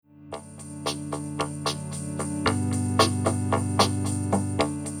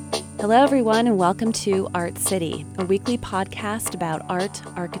Hello, everyone, and welcome to Art City, a weekly podcast about art,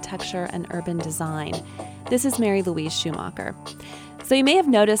 architecture, and urban design. This is Mary Louise Schumacher. So you may have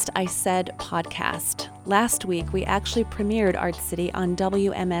noticed I said podcast. Last week, we actually premiered Art City on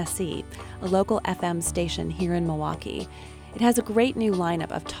WMSE, a local FM station here in Milwaukee. It has a great new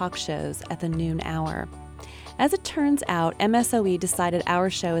lineup of talk shows at the noon hour. As it turns out, MSOE decided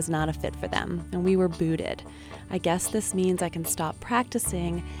our show is not a fit for them, and we were booted. I guess this means I can stop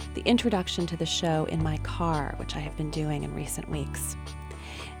practicing the introduction to the show in my car, which I have been doing in recent weeks.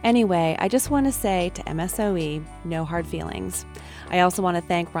 Anyway, I just want to say to MSOE, no hard feelings. I also want to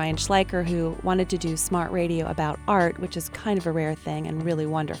thank Ryan Schleicher, who wanted to do smart radio about art, which is kind of a rare thing and really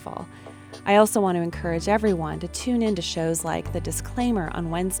wonderful. I also want to encourage everyone to tune in to shows like The Disclaimer on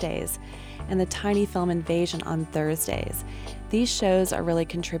Wednesdays and The Tiny Film Invasion on Thursdays. These shows are really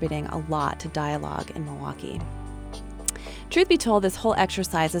contributing a lot to dialogue in Milwaukee. Truth be told, this whole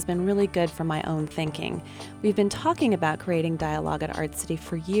exercise has been really good for my own thinking. We've been talking about creating dialogue at Art City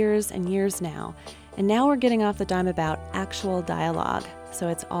for years and years now, and now we're getting off the dime about actual dialogue, so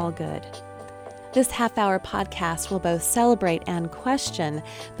it's all good. This half-hour podcast will both celebrate and question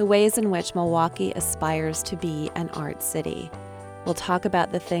the ways in which Milwaukee aspires to be an art city. We'll talk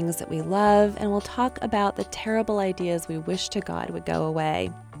about the things that we love, and we'll talk about the terrible ideas we wish to God would go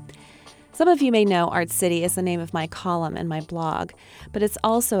away. Some of you may know Art City is the name of my column and my blog, but it's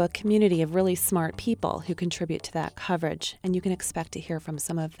also a community of really smart people who contribute to that coverage, and you can expect to hear from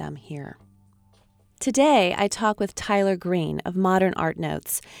some of them here. Today, I talk with Tyler Green of Modern Art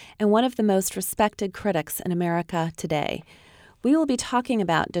Notes and one of the most respected critics in America today. We will be talking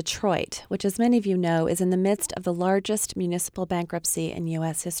about Detroit, which, as many of you know, is in the midst of the largest municipal bankruptcy in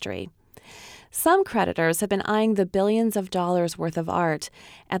U.S. history. Some creditors have been eyeing the billions of dollars worth of art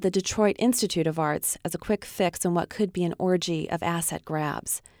at the Detroit Institute of Arts as a quick fix in what could be an orgy of asset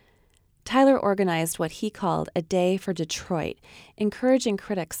grabs. Tyler organized what he called a Day for Detroit, encouraging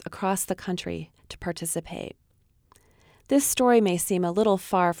critics across the country to participate. This story may seem a little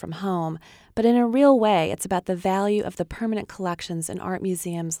far from home, but in a real way, it's about the value of the permanent collections in art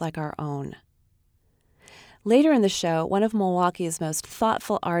museums like our own. Later in the show, one of Milwaukee's most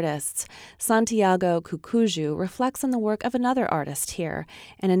thoughtful artists, Santiago Cucullu, reflects on the work of another artist here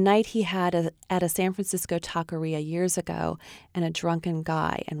and a night he had at a San Francisco taqueria years ago and a drunken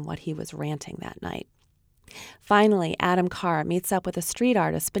guy and what he was ranting that night. Finally, Adam Carr meets up with a street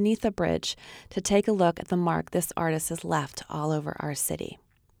artist beneath a bridge to take a look at the mark this artist has left all over our city.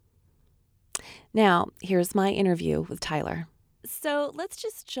 Now, here's my interview with Tyler. So let's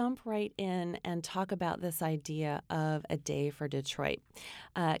just jump right in and talk about this idea of a Day for Detroit.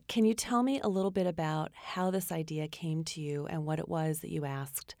 Can you tell me a little bit about how this idea came to you and what it was that you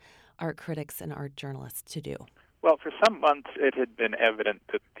asked art critics and art journalists to do? Well, for some months it had been evident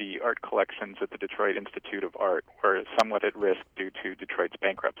that the art collections at the Detroit Institute of Art were somewhat at risk due to Detroit's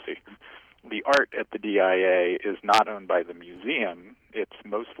bankruptcy. The art at the DIA is not owned by the museum. It's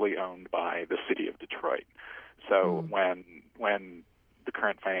mostly owned by the city of Detroit. So when the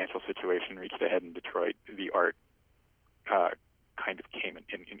current financial situation reached a head in Detroit, the art kind of came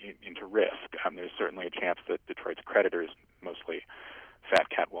into risk. There's certainly a chance that Detroit's creditors, mostly fat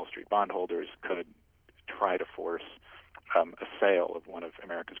cat Wall Street bondholders, could try to force a sale of one of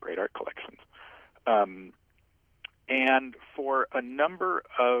America's great art collections. And for a number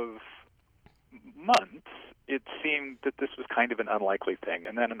of months, it seemed that this was kind of an unlikely thing.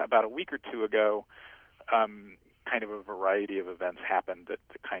 And then about a week or two ago, kind of a variety of events happened that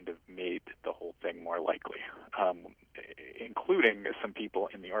kind of made the whole thing more likely, including some people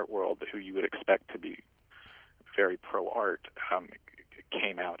in the art world who you would expect to be very pro-art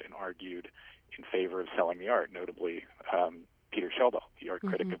came out and argued in favor of selling the art, notably Peter Schjeldahl, the art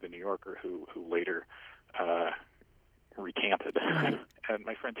critic of The New Yorker, who later recanted. And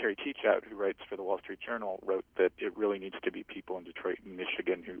my friend Terry Teachout, who writes for the Wall Street Journal, wrote that it really needs to be people in Detroit and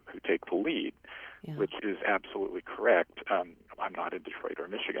Michigan who take the lead, which is absolutely correct. I'm not in Detroit or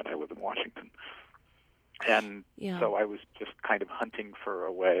Michigan. I live in Washington. And so I was just kind of hunting for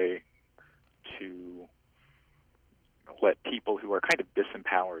a way to let people who are kind of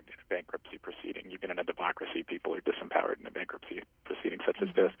disempowered in a bankruptcy proceeding, even in a democracy, people are disempowered in a bankruptcy proceeding such as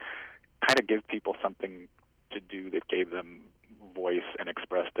this, kind of give people something to do that gave them voice and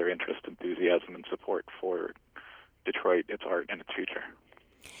expressed their interest, enthusiasm, and support for Detroit, its art, and its future.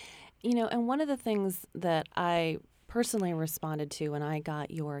 You know, and one of the things that I personally responded to when I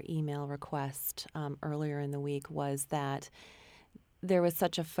got your email request earlier in the week was that there was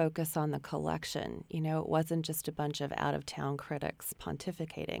such a focus on the collection. It wasn't just a bunch of out-of-town critics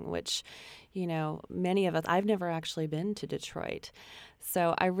pontificating, which, many of us, I've never actually been to Detroit.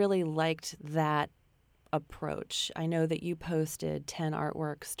 So I really liked that approach. I know that you posted 10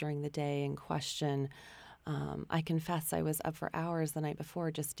 artworks during the day in question. I confess I was up for hours the night before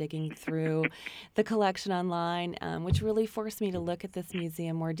just digging through the collection online, which really forced me to look at this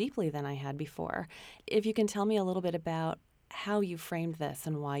museum more deeply than I had before. If you can tell me a little bit about how you framed this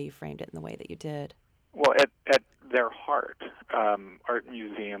and why you framed it in the way that you did. Well, at their heart, art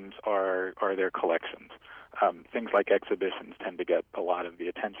museums are their collections. Things like exhibitions tend to get a lot of the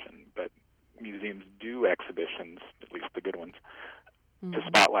attention, but museums do exhibitions, at least the good ones, to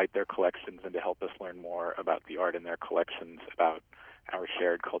spotlight their collections and to help us learn more about the art in their collections, about our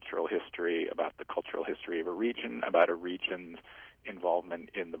shared cultural history, about the cultural history of a region, about a region's involvement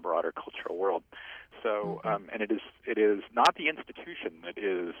in the broader cultural world. So, and it is not the institution that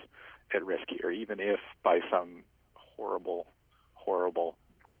is at risk here, even if by some horrible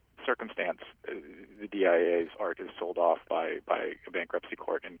circumstance the DIA's art is sold off by a bankruptcy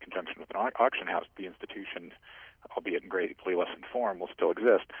court in conjunction with an auction house. The institution, albeit in greatly lessened form, will still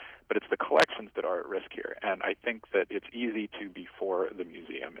exist, but it's the collections that are at risk here. And I think that it's easy to be for the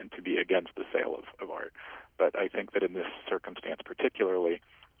museum and to be against the sale of art, but I think that in this circumstance particularly,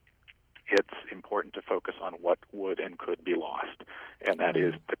 it's important to focus on what would and could be lost, and that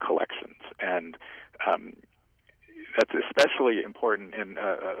is the collections. And that's especially important in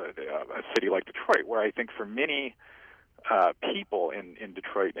a city like Detroit, where I think for many people in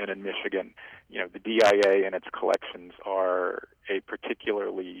Detroit and in Michigan, the DIA and its collections are a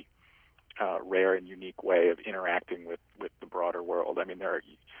particularly rare and unique way of interacting with the broader world. I mean, art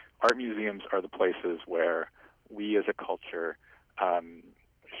museums are the places where we as a culture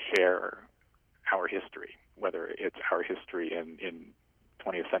share our history, whether it's our history in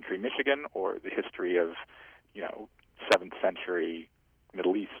 20th century Michigan or the history of 7th century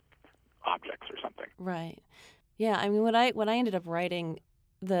Middle East objects or something. Right. Yeah. I mean, what I ended up writing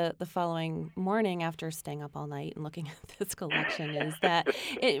the following morning after staying up all night and looking at this collection is that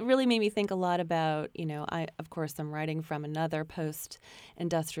it really made me think a lot about, I, of course, I'm writing from another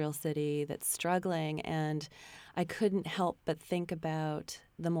post-industrial city that's struggling, and I couldn't help but think about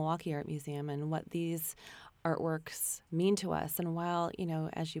the Milwaukee Art Museum and what these artworks mean to us. And while,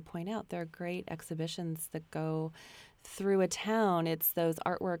 as you point out, there are great exhibitions that go through a town, it's those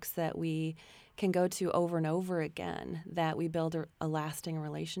artworks that we can go to over and over again that we build a lasting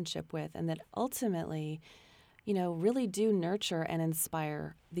relationship with, and that ultimately, really do nurture and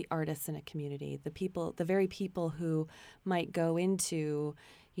inspire the artists in a community, the very people who might go into,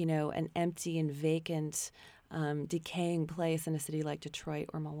 an empty and vacant, decaying place in a city like Detroit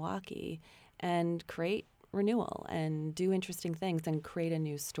or Milwaukee and create renewal and do interesting things and create a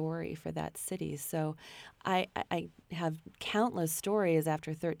new story for that city. So I have countless stories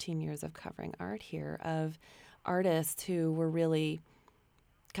after 13 years of covering art here of artists who were really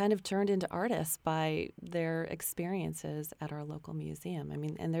kind of turned into artists by their experiences at our local museum. I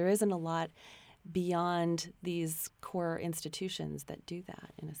mean, and there isn't a lot beyond these core institutions that do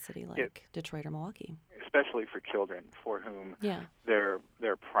that in a city like Detroit or Milwaukee. Especially for children, for whom their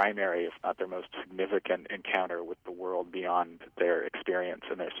primary, if not their most significant encounter with the world beyond their experience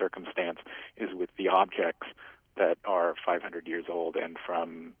and their circumstance is with the objects that are 500 years old and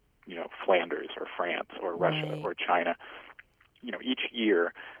from, Flanders or France or Russia or China. Each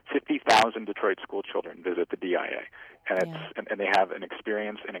year, 50,000 Detroit school children visit the DIA, and they have an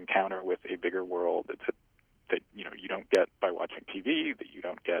experience, an encounter with a bigger world that you don't get by watching TV, that you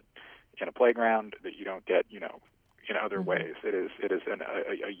don't get in a playground, that you don't get in other ways. It is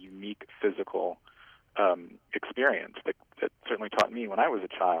a unique physical experience that certainly taught me when I was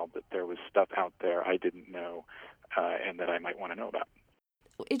a child that there was stuff out there I didn't know and that I might want to know about.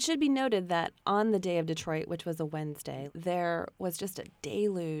 It should be noted that on the day of Detroit, which was a Wednesday, there was just a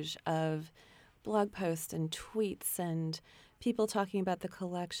deluge of blog posts and tweets and people talking about the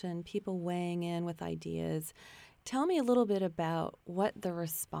collection, people weighing in with ideas. Tell me a little bit about what the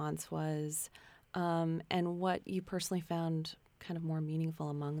response was and what you personally found kind of more meaningful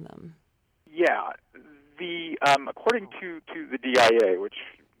among them. Yeah. According to the DIA, which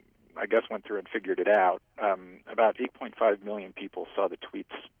I guess went through and figured it out, about 8.5 million people saw the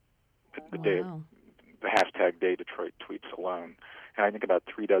tweets the day, the hashtag Day Detroit tweets alone. And I think about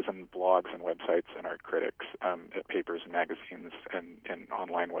 36 blogs and websites and art critics at papers and magazines and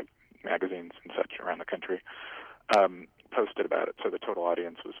online web magazines and such around the country posted about it. So the total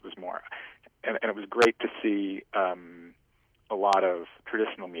audience was more. And it was great to see a lot of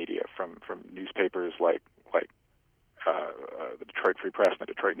traditional media from newspapers like the Detroit Free Press and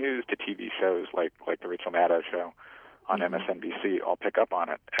the Detroit News to TV shows like the Rachel Maddow show on MSNBC all pick up on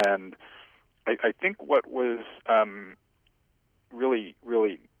it. And I think what was really,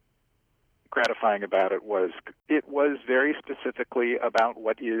 really gratifying about it was very specifically about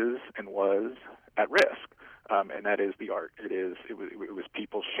what is and was at risk, and that is the art. It was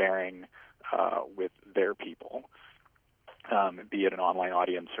people sharing with their people, be it an online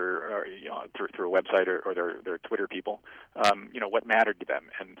audience or through a website or their Twitter people, what mattered to them.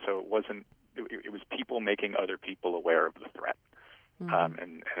 And so it was people making other people aware of the threat,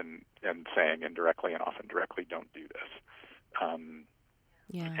 and saying indirectly and often directly, don't do this.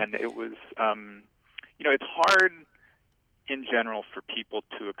 And it was, it's hard in general for people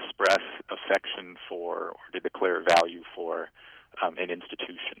to express affection for or to declare value for an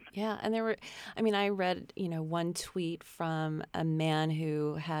institution. Yeah, and I read, one tweet from a man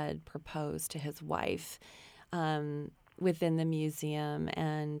who had proposed to his wife within the museum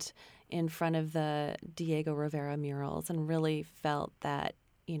and in front of the Diego Rivera murals, and really felt that,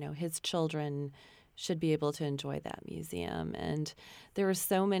 his children should be able to enjoy that museum. And there were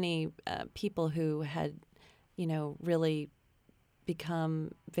so many people who had, really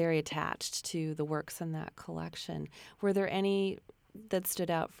become very attached to the works in that collection. Were there any that stood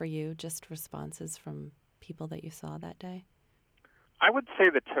out for you, just responses from people that you saw that day? I would say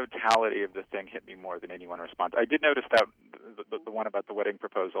the totality of the thing hit me more than any one response. I did notice that the one about the wedding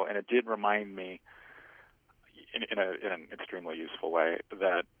proposal, and it did remind me in an extremely useful way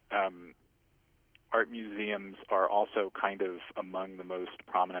that art museums are also kind of among the most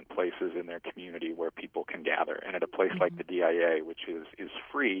prominent places in their community where people can gather. And at a place like the DIA, which is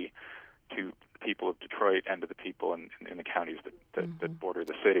free to people of Detroit and to the people in the counties that border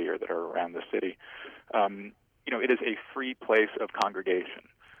the city or that are around the city, it is a free place of congregation.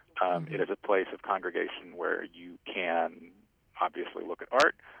 It is a place of congregation where you can obviously look at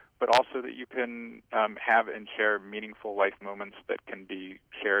art, but also that you can have and share meaningful life moments that can be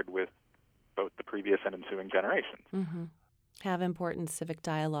shared with both the previous and ensuing generations. Have important civic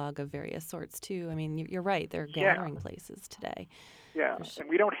dialogue of various sorts, too. I mean, you're right. They're gathering places today. Yeah, sure. And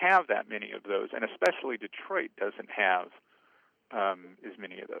we don't have that many of those, and especially Detroit doesn't have as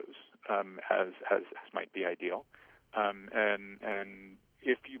many of those as might be ideal. And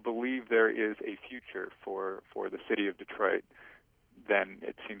if you believe there is a future for the city of Detroit, then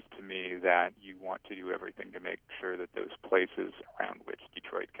it seems to me that you want to do everything to make sure that those places around which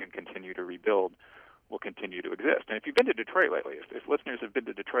Detroit can continue to rebuild will continue to exist. And if you've been to Detroit lately, if listeners have been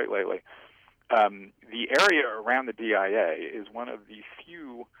to Detroit lately, the area around the DIA is one of the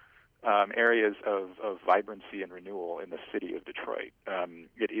few areas of vibrancy and renewal in the city of Detroit.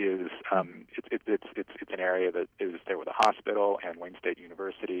 It is it's an area that is there with a hospital and Wayne State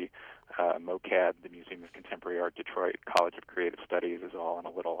University, MOCAD, the Museum of Contemporary Art Detroit, College of Creative Studies is all in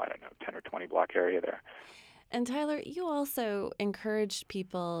a little 10 or 20 block area there. And Tyler, you also encouraged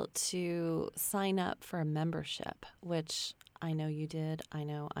people to sign up for a membership, which I know you did. I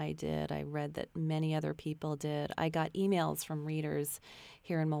know I did. I read that many other people did. I got emails from readers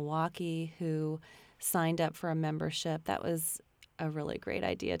here in Milwaukee who signed up for a membership. That was a really great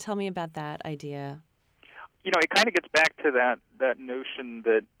idea. Tell me about that idea. It kind of gets back to that notion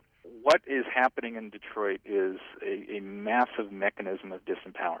that what is happening in Detroit is a massive mechanism of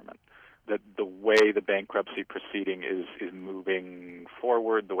disempowerment. That the way the bankruptcy proceeding is moving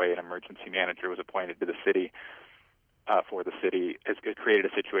forward, the way an emergency manager was appointed to the city for the city, has created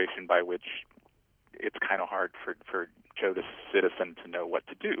a situation by which it's kind of hard for Joe the citizen to know what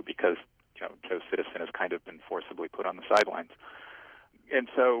to do because Joe Citizen has kind of been forcibly put on the sidelines. And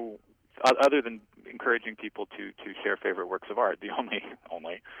so, other than encouraging people to share favorite works of art, the only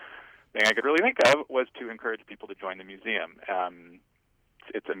thing I could really think of was to encourage people to join the museum.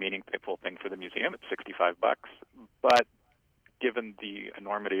 It's a meaningful thing for the museum. It's $65, but given the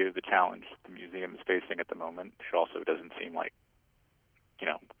enormity of the challenge the museum is facing at the moment, it also doesn't seem like,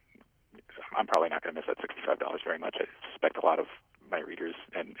 I'm probably not going to miss that $65 very much. I suspect a lot of my readers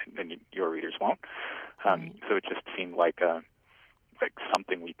and your readers won't. So it just seemed like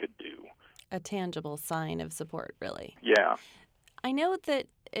something we could do. A tangible sign of support, really. Yeah. I know that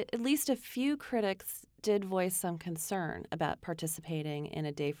at least a few critics did voice some concern about participating in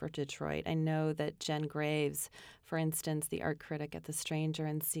a day for Detroit. I know that Jen Graves, for instance, the art critic at The Stranger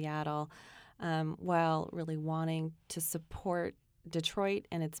in Seattle, while really wanting to support Detroit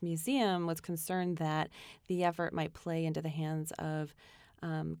and its museum, was concerned that the effort might play into the hands of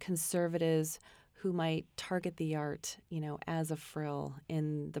conservatives who might target the art, as a frill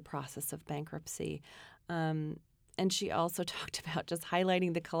in the process of bankruptcy. And she also talked about just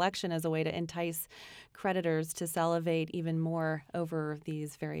highlighting the collection as a way to entice creditors to salivate even more over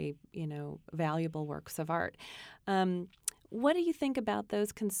these very, valuable works of art. What do you think about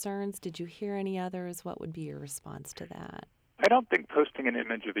those concerns? Did you hear any others? What would be your response to that? I don't think posting an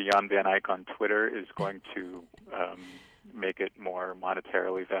image of the Jan van Eyck on Twitter is going to make it more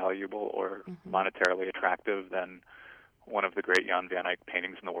monetarily valuable or monetarily attractive than one of the great Jan van Eyck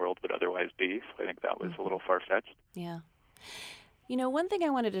paintings in the world would otherwise be. So I think that was a little far-fetched. Yeah. One thing I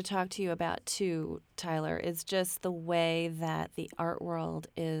wanted to talk to you about, too, Tyler, is just the way that the art world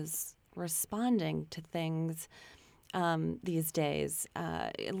is responding to things these days.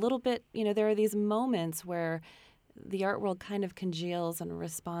 A little bit, there are these moments where the art world kind of congeals and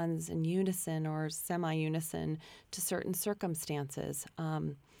responds in unison or semi-unison to certain circumstances.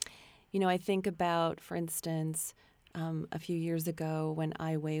 I think about, for instance, a few years ago when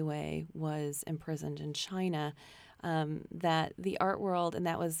Ai Weiwei was imprisoned in China, that the art world, and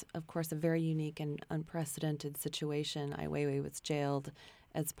that was, of course, a very unique and unprecedented situation. Ai Weiwei was jailed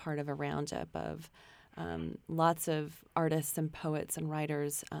as part of a roundup of lots of artists and poets and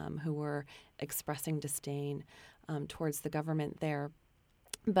writers who were expressing disdain towards the government there.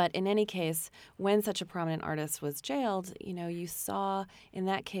 But in any case, when such a prominent artist was jailed, you saw in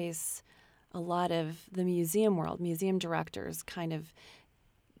that case a lot of the museum world, museum directors kind of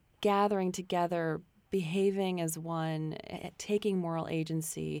gathering together, behaving as one, taking moral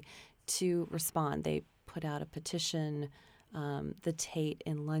agency to respond. They put out a petition. The Tate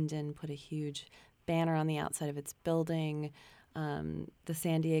in London put a huge banner on the outside of its building. The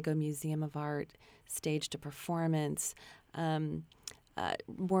San Diego Museum of Art staged a performance.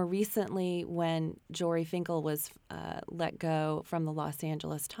 More recently, when Jory Finkel was let go from the Los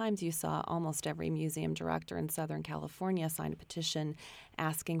Angeles Times, you saw almost every museum director in Southern California sign a petition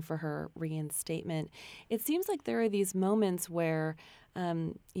asking for her reinstatement. It seems like there are these moments where,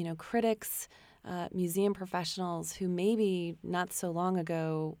 critics, museum professionals who maybe not so long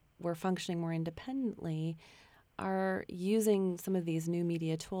ago were functioning more independently are using some of these new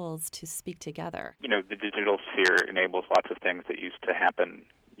media tools to speak together. The digital sphere enables lots of things that used to happen,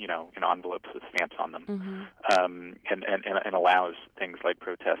 in envelopes with stamps on them, and allows things like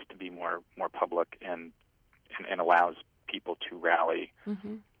protests to be more public and allows people to rally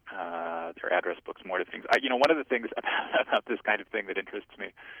their address books more to things. One of the things about this kind of thing that interests me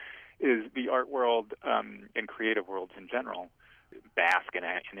is the art world and creative worlds in general bask in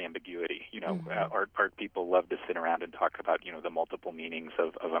ambiguity. Art people love to sit around and talk about, the multiple meanings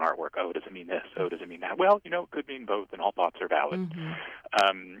of an artwork. Oh, does it mean this? Oh, does it mean that? Well, it could mean both, and all thoughts are valid.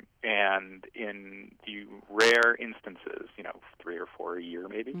 And in the rare instances, 3 or 4 a year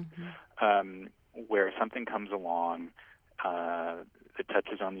maybe, where something comes along that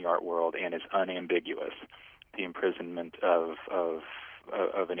touches on the art world and is unambiguous, the imprisonment of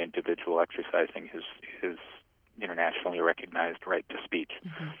an individual exercising his internationally recognized right to speech,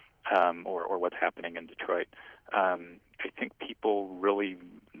 or what's happening in Detroit. I think people really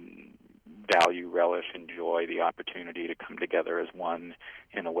value, relish, enjoy the opportunity to come together as one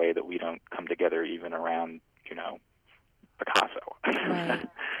in a way that we don't come together even around, Picasso. Right.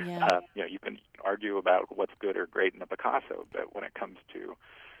 Yeah. You can argue about what's good or great in a Picasso, but when it comes to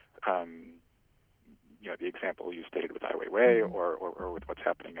the example you stated with Ai Weiwei or with what's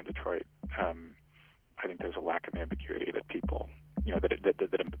happening in Detroit, I think there's a lack of ambiguity that people,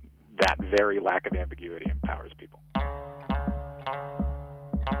 that very lack of ambiguity empowers people.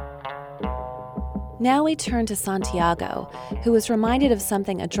 Now we turn to Santiago, who was reminded of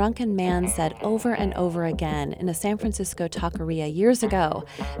something a drunken man said over and over again in a San Francisco taqueria years ago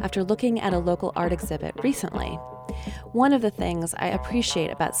after looking at a local art exhibit recently. One of the things I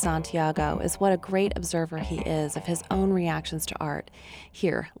appreciate about Santiago is what a great observer he is of his own reactions to art.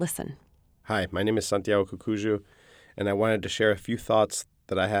 Here, listen. Hi, my name is Santiago Cucullu, and I wanted to share a few thoughts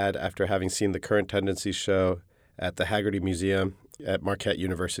that I had after having seen the Current Tendencies show at the Haggerty Museum at Marquette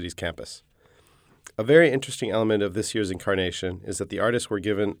University's campus. A very interesting element of this year's incarnation is that the artists were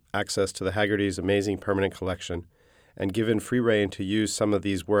given access to the Haggerty's amazing permanent collection and given free rein to use some of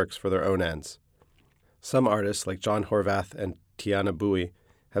these works for their own ends. Some artists, like John Horvath and Tiana Bowie,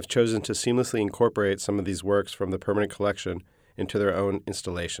 have chosen to seamlessly incorporate some of these works from the permanent collection into their own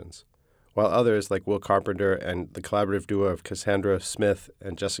installations, while others, like Will Carpenter and the collaborative duo of Cassandra Smith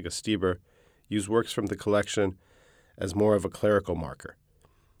and Jessica Stieber, use works from the collection as more of a clerical marker.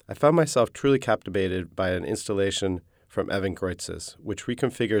 I found myself truly captivated by an installation from Evan Greutz's, which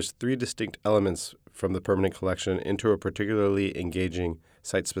reconfigures 3 distinct elements from the permanent collection into a particularly engaging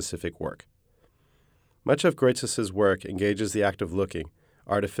site-specific work. Much of Greutz's work engages the act of looking,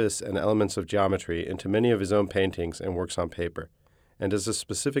 artifice, and elements of geometry into many of his own paintings and works on paper, and as a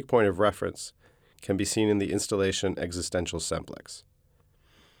specific point of reference can be seen in the installation Existential Simplex.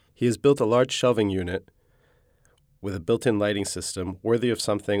 He has built a large shelving unit with a built-in lighting system worthy of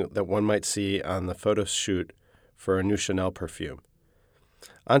something that one might see on the photo shoot for a new Chanel perfume.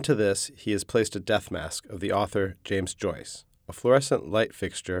 Onto this, he has placed a death mask of the author James Joyce. A fluorescent light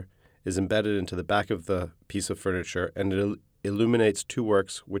fixture is embedded into the back of the piece of furniture, and it illuminates two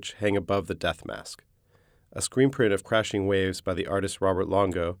works which hang above the death mask: a screen print of Crashing Waves by the artist Robert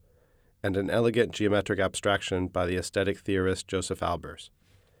Longo, and an elegant geometric abstraction by the aesthetic theorist Joseph Albers.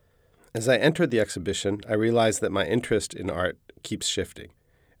 As I entered the exhibition, I realized that my interest in art keeps shifting,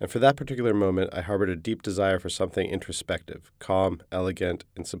 and for that particular moment I harbored a deep desire for something introspective, calm, elegant,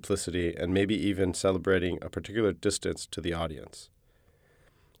 in simplicity, and maybe even celebrating a particular distance to the audience.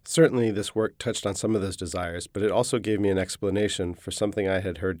 Certainly, this work touched on some of those desires, but it also gave me an explanation for something I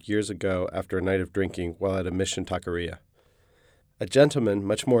had heard years ago after a night of drinking while at a Mission taqueria. A gentleman,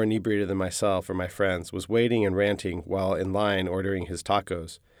 much more inebriated than myself or my friends, was waiting and ranting while in line ordering his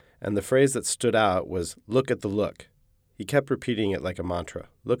tacos, and the phrase that stood out was, "Look at the look." He kept repeating it like a mantra.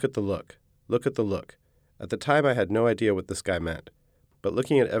 Look at the look. Look at the look. At the time, I had no idea what this guy meant. But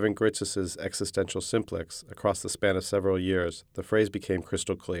looking at Evan Gritzis' Existential Simplex across the span of several years, the phrase became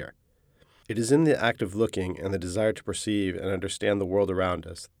crystal clear. It is in the act of looking and the desire to perceive and understand the world around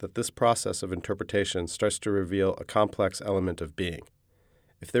us that this process of interpretation starts to reveal a complex element of being.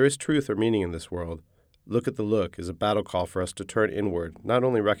 If there is truth or meaning in this world, look at the look is a battle call for us to turn inward, not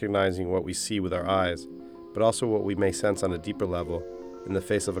only recognizing what we see with our eyes, but also what we may sense on a deeper level in the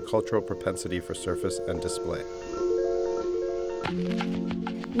face of a cultural propensity for surface and display.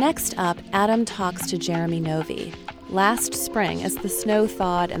 Next up, Adam talks to Jeremy Novy. Last spring, as the snow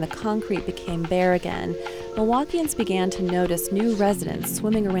thawed and the concrete became bare again, Milwaukeeans began to notice new residents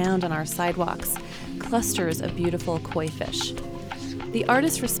swimming around on our sidewalks, clusters of beautiful koi fish. The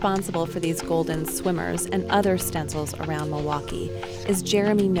artist responsible for these golden swimmers and other stencils around Milwaukee is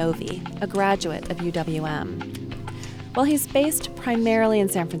Jeremy Novy, a graduate of UWM. While he's based primarily in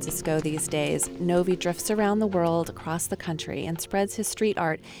San Francisco these days, Novy drifts around the world across the country and spreads his street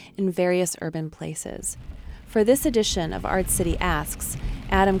art in various urban places. For this edition of Art City Asks,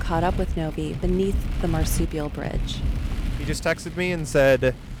 Adam caught up with Novy beneath the Marsupial Bridge. He just texted me and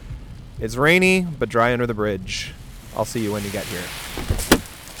said, "It's rainy, but dry under the bridge. I'll see you when you get here."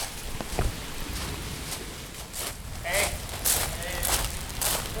 Hey.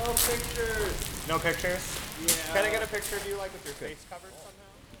 No pictures. No pictures? Yeah. Can I get a picture of you like with your face covered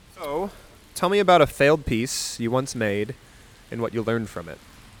somehow? So, tell me about a failed piece you once made and what you learned from it.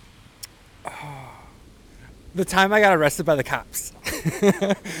 The time I got arrested by the cops.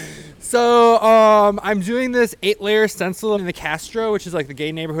 So I'm doing this 8-layer stencil in the Castro, which is like the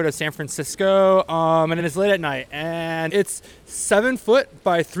gay neighborhood of San Francisco, and it's late at night, and it's 7 foot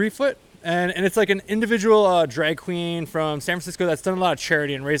by 3 foot, and it's like an individual drag queen from San Francisco that's done a lot of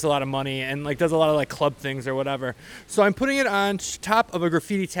charity and raised a lot of money and like does a lot of like club things or whatever. So I'm putting it on top of a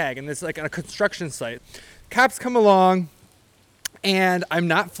graffiti tag, and it's like on a construction site. Cops come along, and I'm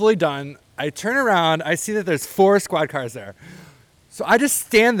not fully done. I turn around, I see that there's 4 squad cars there. So I just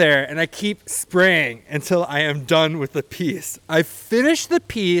stand there and I keep spraying until I am done with the piece. I finish the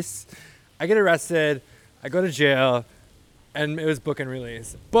piece, I get arrested, I go to jail, and it was book and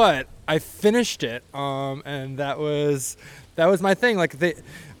release. But I finished it, and that was my thing. Like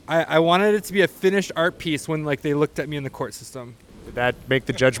I wanted it to be a finished art piece when like they looked at me in the court system. Did that make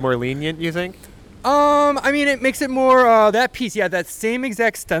the judge more lenient, you think? I mean, it makes it more, that piece, yeah, that same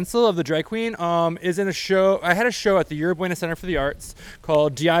exact stencil of the drag queen, is in a show. I had a show at the Yerba Buena Center for the Arts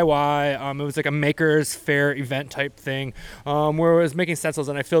called DIY. It was like a maker's fair event type thing, where I was making stencils,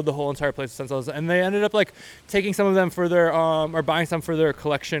 and I filled the whole entire place with stencils, and they ended up like taking some of them for their, or buying some for their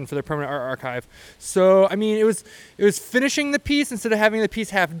collection, for their permanent art archive. So, I mean, it was finishing the piece instead of having the piece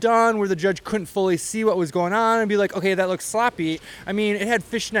half done where the judge couldn't fully see what was going on and be like, okay, that looks sloppy. I mean, it had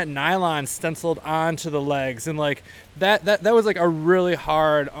fishnet nylon stenciled onto the legs, and like that was like a really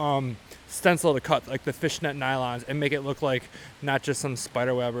hard stencil to cut, like the fishnet nylons, and make it look like not just some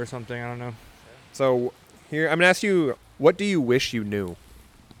spider web or something. I don't know. So here I'm gonna ask you, what do you wish you knew?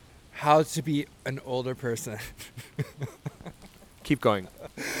 How to be an older person. Keep going.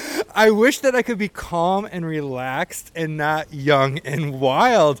 I wish that I could be calm and relaxed and not young and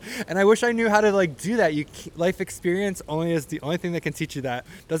wild. And I wish I knew how to like do that. Life experience only is the only thing that can teach you that.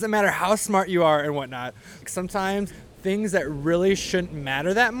 Doesn't matter how smart you are and whatnot. Sometimes things that really shouldn't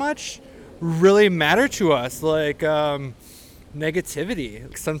matter that much really matter to us. Like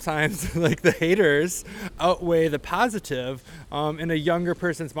negativity. Sometimes like the haters outweigh the positive in a younger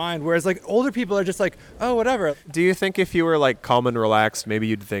person's mind, whereas like older people are just like, oh, whatever. Do you think if you were like calm and relaxed, maybe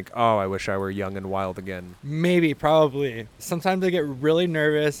you'd think, oh, I wish I were young and wild again? Maybe, probably. Sometimes I get really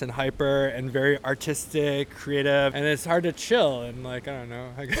nervous and hyper and very artistic, creative, and it's hard to chill and like, I don't know.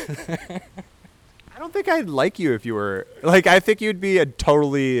 I don't think I'd like you if you were like, I think you'd be a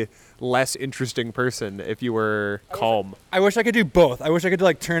totally less interesting person if you were calm. I wish I could do both. I wish I could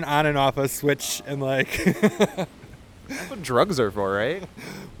like turn on and off a switch and like. That's what drugs are for, right?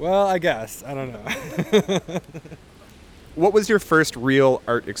 Well, I guess. I don't know. What was your first real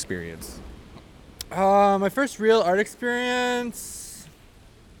art experience? My first real art experience.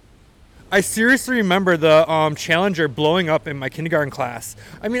 I seriously remember the Challenger blowing up in my kindergarten class.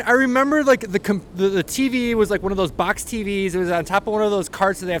 I mean, I remember like the TV was like one of those box TVs. It was on top of one of those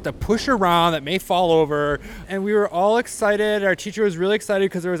carts that they have to push around that may fall over. And we were all excited. Our teacher was really excited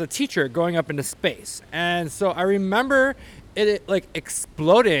because there was a teacher going up into space. And so I remember it like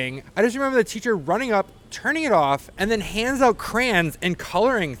exploding. I just remember the teacher running up, turning it off, and then hands out crayons and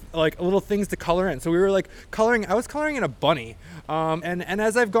coloring like little things to color in. So we were like coloring. I was coloring in a bunny. And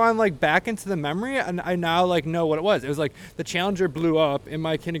as I've gone like back into the memory, and I now like know what it was. It was like the Challenger blew up in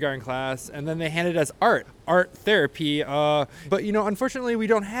my kindergarten class, and then they handed us art therapy. But you know, unfortunately, we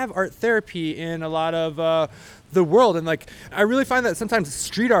don't have art therapy in a lot of the world. And like, I really find that sometimes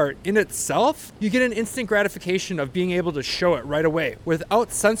street art in itself, you get an instant gratification of being able to show it right away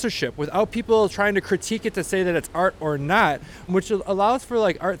without censorship, without people trying to critique it to say that it's art or not, which allows for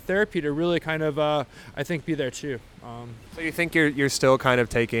like art therapy to really kind of, I think, be there too. So you think you're still kind of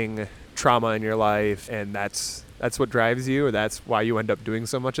taking trauma in your life, and that's what drives you, or that's why you end up doing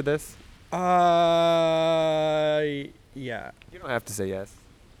so much of this? Yeah. You don't have to say yes.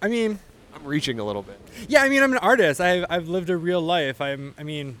 I mean, I'm reaching a little bit. Yeah, I mean, I'm an artist. I've lived a real life. I'm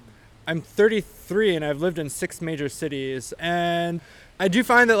 33 and I've lived in 6 major cities, and I do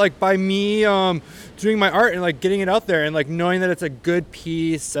find that like by me doing my art and like getting it out there and like knowing that it's a good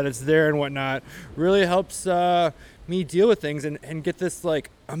piece, that it's there and whatnot, really helps me deal with things and get this like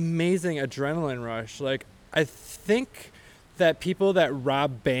amazing adrenaline rush. Like, I think that people that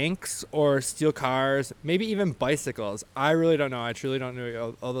rob banks or steal cars, maybe even bicycles, I really don't know. I truly don't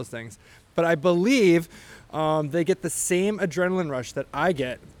know all those things. But I believe they get the same adrenaline rush that I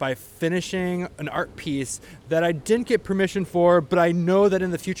get by finishing an art piece that I didn't get permission for, but I know that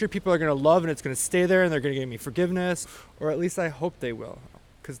in the future people are going to love and it's going to stay there and they're going to give me forgiveness, or at least I hope they will,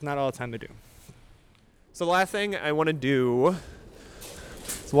 because not all the time they do. So the last thing I want to do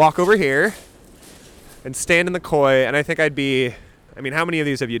is walk over here and stand in the koi, and I think how many of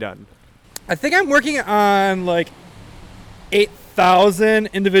these have you done? I think I'm working on like 8,000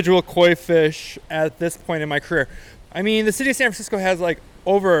 individual koi fish at this point in my career. I mean, the city of San Francisco has like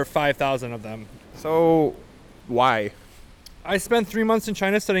over 5,000 of them. So why? I spent 3 months in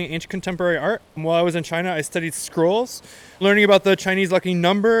China studying ancient contemporary art. While I was in China, I studied scrolls, learning about the Chinese lucky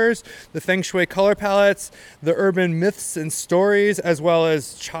numbers, the feng shui color palettes, the urban myths and stories, as well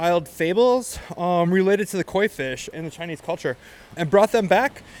as child fables related to the koi fish in the Chinese culture, and brought them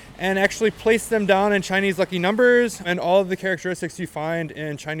back and actually placed them down in Chinese lucky numbers and all of the characteristics you find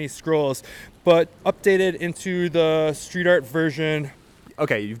in Chinese scrolls, but updated into the street art version.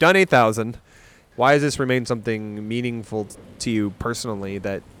 Okay, you've done 8,000. Why has this remained something meaningful to you personally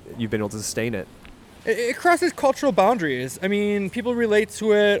that you've been able to sustain it? It crosses cultural boundaries. I mean, people relate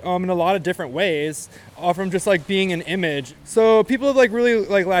to it in a lot of different ways, all from just like being an image. So people have like really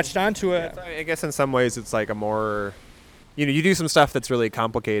like latched onto it. Yeah, I guess in some ways it's like a more, you do some stuff that's really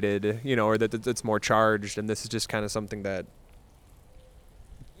complicated, or that's more charged, and this is just kind of something that,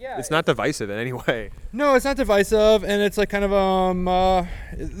 it's not divisive in any way. No, it's not divisive, and it's like kind of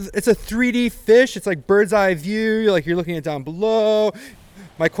it's a 3D fish. It's like bird's eye view. You're looking at down below.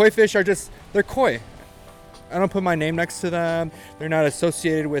 My koi fish they're koi. I don't put my name next to them. They're not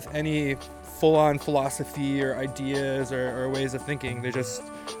associated with any full-on philosophy or ideas or ways of thinking. They just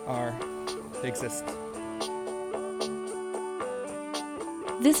are. They exist.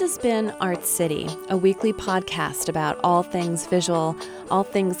 This has been Art City, a weekly podcast about all things visual, all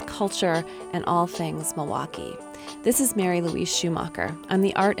things culture, and all things Milwaukee. This is Mary Louise Schumacher. I'm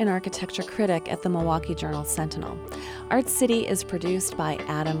the art and architecture critic at the Milwaukee Journal-Sentinel. Art City is produced by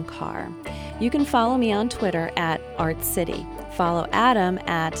Adam Carr. You can follow me on Twitter at Art City. Follow Adam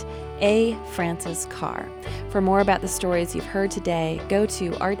at @FrancisCarr. For more about the stories you've heard today, go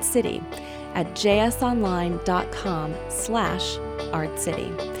to Art City at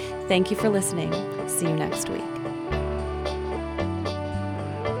jsonline.com/artcity. Thank you for listening. See you next week.